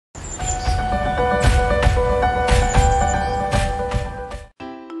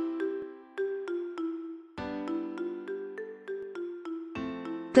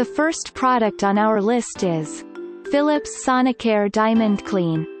The first product on our list is Philips Sonicare Diamond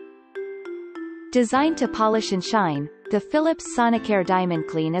Clean. Designed to polish and shine, the Philips Sonicare Diamond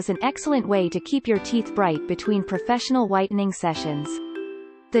Clean is an excellent way to keep your teeth bright between professional whitening sessions.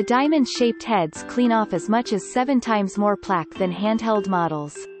 The diamond-shaped heads clean off as much as 7 times more plaque than handheld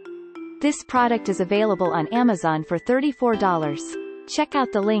models. This product is available on Amazon for $34. Check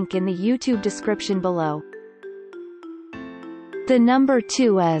out the link in the YouTube description below. The number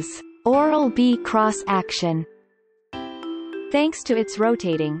 2 is Oral-B Cross Action. Thanks to its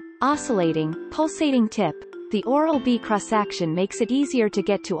rotating, oscillating, pulsating tip, the Oral-B Cross Action makes it easier to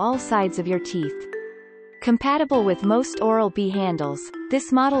get to all sides of your teeth. Compatible with most Oral-B handles,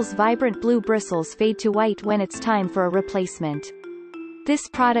 this model's vibrant blue bristles fade to white when it's time for a replacement. This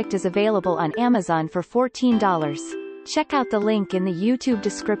product is available on Amazon for $14. Check out the link in the YouTube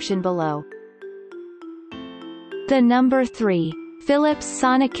description below. The number 3. Philips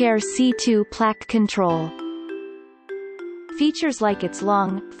Sonicare C2 Plaque Control. Features like its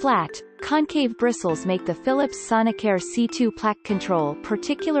long, flat, concave bristles make the Philips Sonicare C2 Plaque Control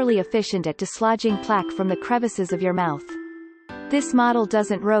particularly efficient at dislodging plaque from the crevices of your mouth. This model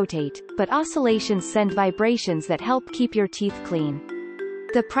doesn't rotate, but oscillations send vibrations that help keep your teeth clean.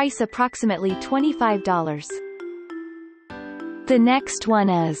 The price approximately $25. The next one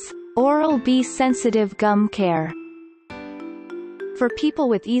is Oral-B Sensitive Gum Care. For people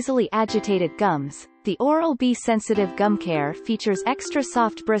with easily agitated gums, the Oral-B Sensitive Gum Care features extra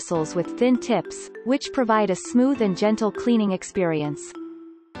soft bristles with thin tips, which provide a smooth and gentle cleaning experience.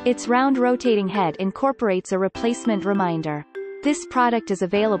 Its round rotating head incorporates a replacement reminder. This product is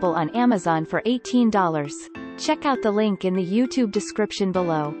available on Amazon for $18. Check out the link in the YouTube description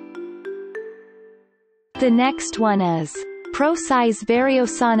below. The next one is Pro Size Vario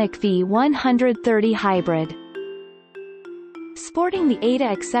Sonic V130 Hybrid. Sporting the ADA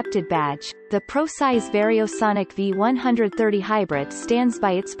accepted badge, the Pro Size Vario Sonic V130 Hybrid stands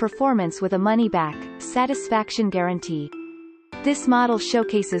by its performance with a money-back, satisfaction guarantee. This model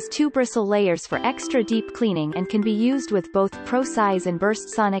showcases 2 bristle layers for extra deep cleaning and can be used with both Pro Size and Burst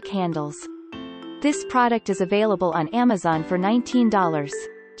Sonic handles. This product is available on Amazon for $19.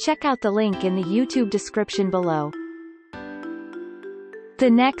 Check out the link in the YouTube description below.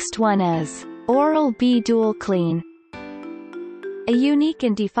 The next one is Oral-B Dual Clean. A unique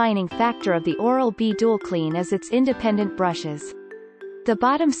and defining factor of the Oral-B Dual Clean is its independent brushes. The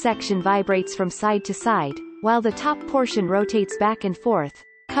bottom section vibrates from side to side, while the top portion rotates back and forth,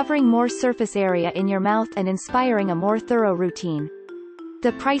 covering more surface area in your mouth and inspiring a more thorough routine.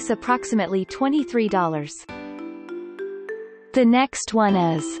 The price approximately $23. The next one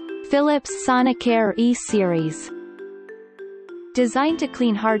is Philips Sonicare E-Series. Designed to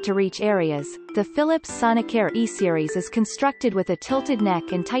clean hard-to-reach areas, the Philips Sonicare E-Series is constructed with a tilted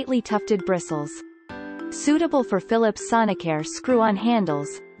neck and tightly tufted bristles. Suitable for Philips Sonicare screw-on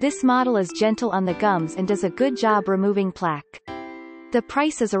handles, this model is gentle on the gums and does a good job removing plaque. The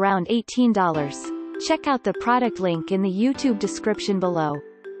price is around $18. Check out the product link in the YouTube description below.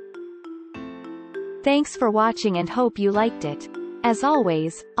 Thanks for watching and hope you liked it. As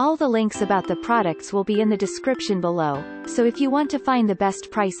always, all the links about the products will be in the description below, so if you want to find the best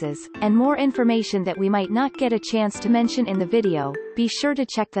prices, and more information that we might not get a chance to mention in the video, be sure to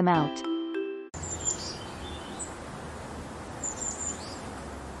check them out.